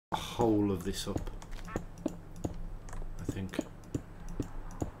whole of this up, I think.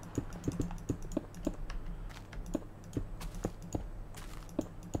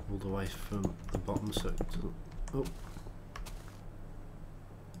 All the way from the bottom, so it's, oh.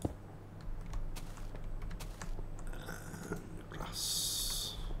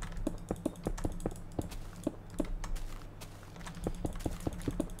 Glass.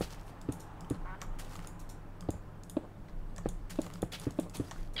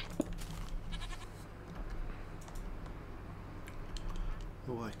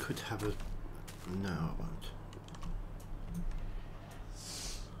 Oh, I could have a... No, I won't.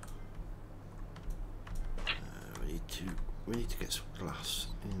 We need to get some glass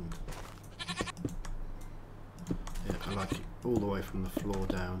in. Yeah, I like it all the way from the floor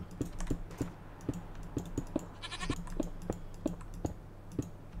down.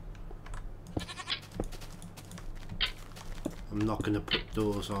 I'm not going to put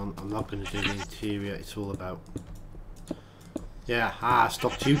doors on. I'm not going to do the interior. It's all about... Yeah, I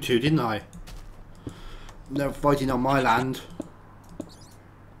stopped you two, didn't I? No fighting on my land.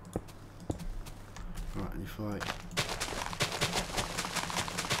 Right, and if I...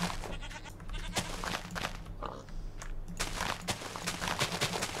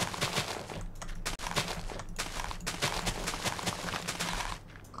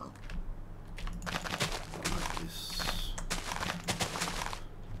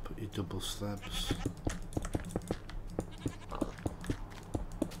 double slabs.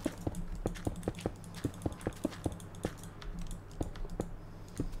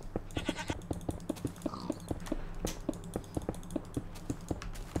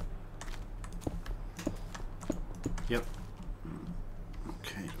 Yep.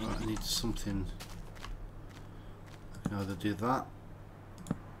 Okay, right, I need something. I can either do that.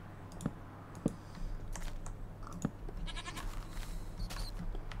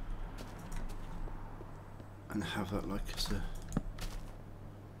 And have that like as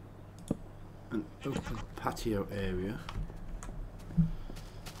an open patio area.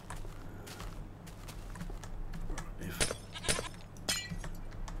 If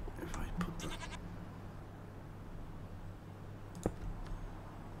I put that,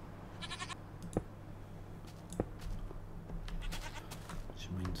 which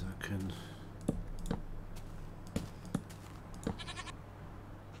means I can.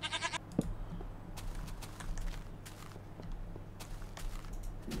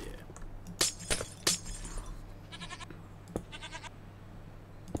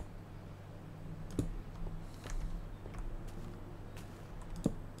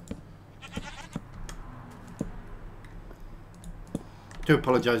 I do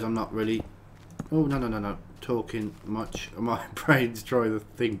apologise, I'm not really... Oh, no, talking much. My brain's trying to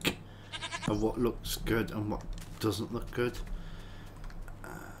think of what looks good and what doesn't look good.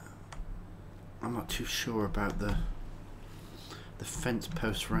 I'm not too sure about the fence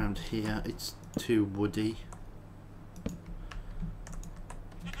post around here. It's too woody.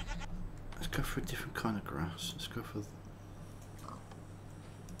 Let's go for a different kind of grass. Let's go for that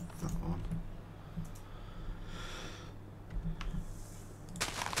one.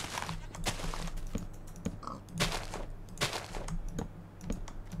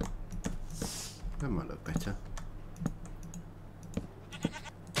 That might look better.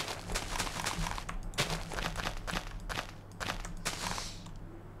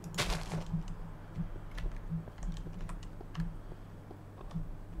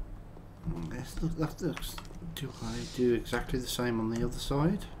 That looks. Do I do exactly the same on the other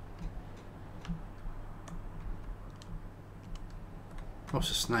side? Oh, it's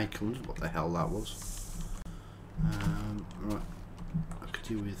a snake. I wondered what the hell that was. Right, I could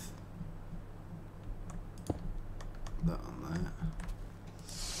do with that on there.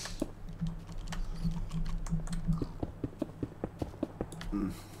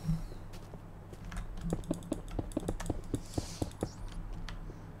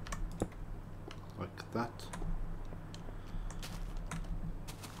 Like that.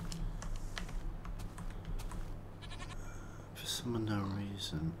 For some unknown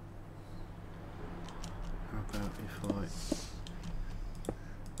reason. How about if I...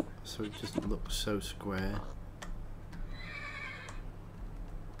 So it doesn't look so square.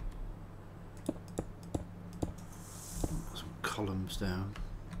 Some columns down.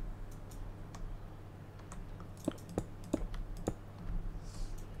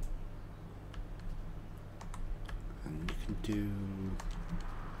 And you can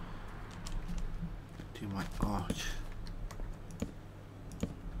do my arch.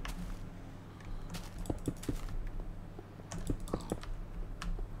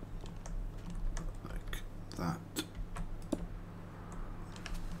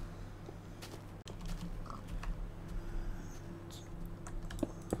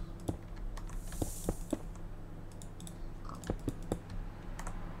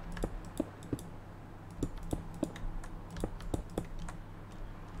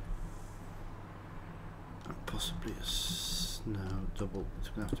 possibly a no double. It's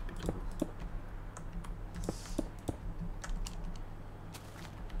gonna have to be double.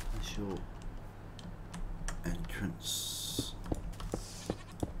 That's your entrance.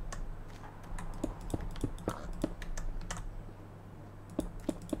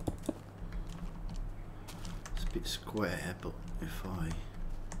 It's a bit square, but if I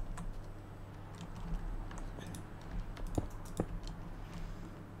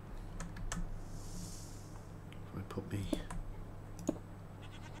put me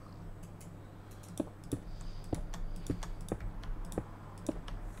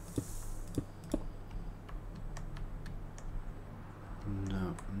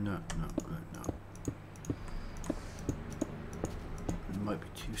no. It might be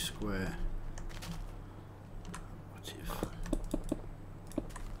too square. What if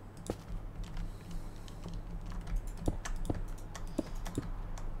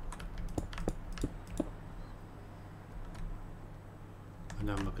I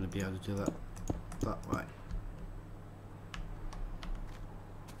know I'm not going to be able to do that way.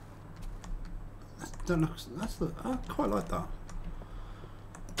 That looks, I quite like that.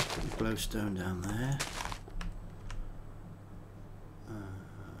 Put the glowstone down there.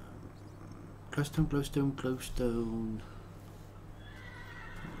 Glowstone.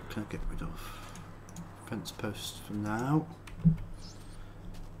 Can I get rid of fence posts for now?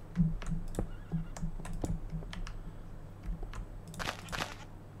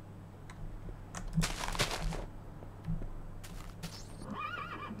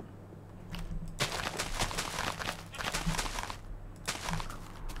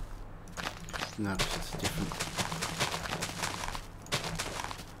 No, it's different.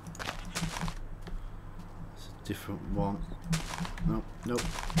 It's a different one. Nope.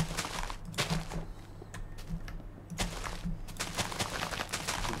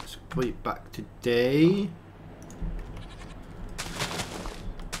 Let's put it back today.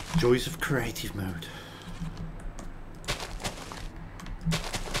 Joys of creative mode.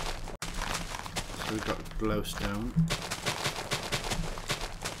 So we've got glowstone.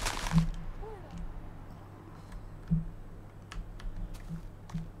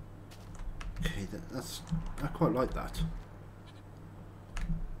 I quite like that.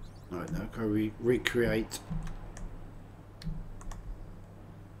 Alright, now go recreate.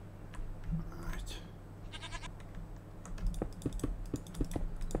 Right.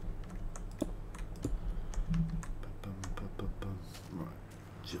 Right,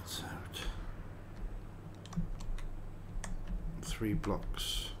 jets out. 3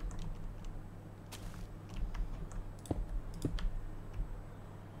 blocks.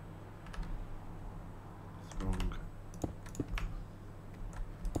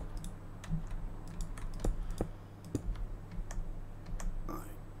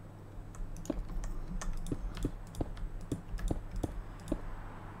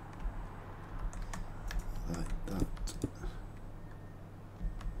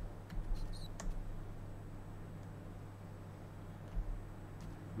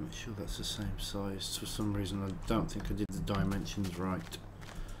 Make sure that's the same size. For some reason I don't think I did the dimensions right.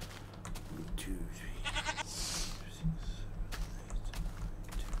 1, 2, 3, 4, 5, 6, 7, 8,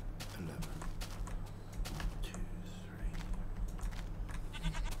 9, 10, 11. 1, 2,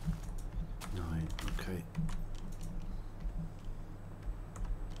 3, 9, okay.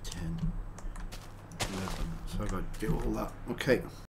 10, 11. So I've got to do all that. Okay.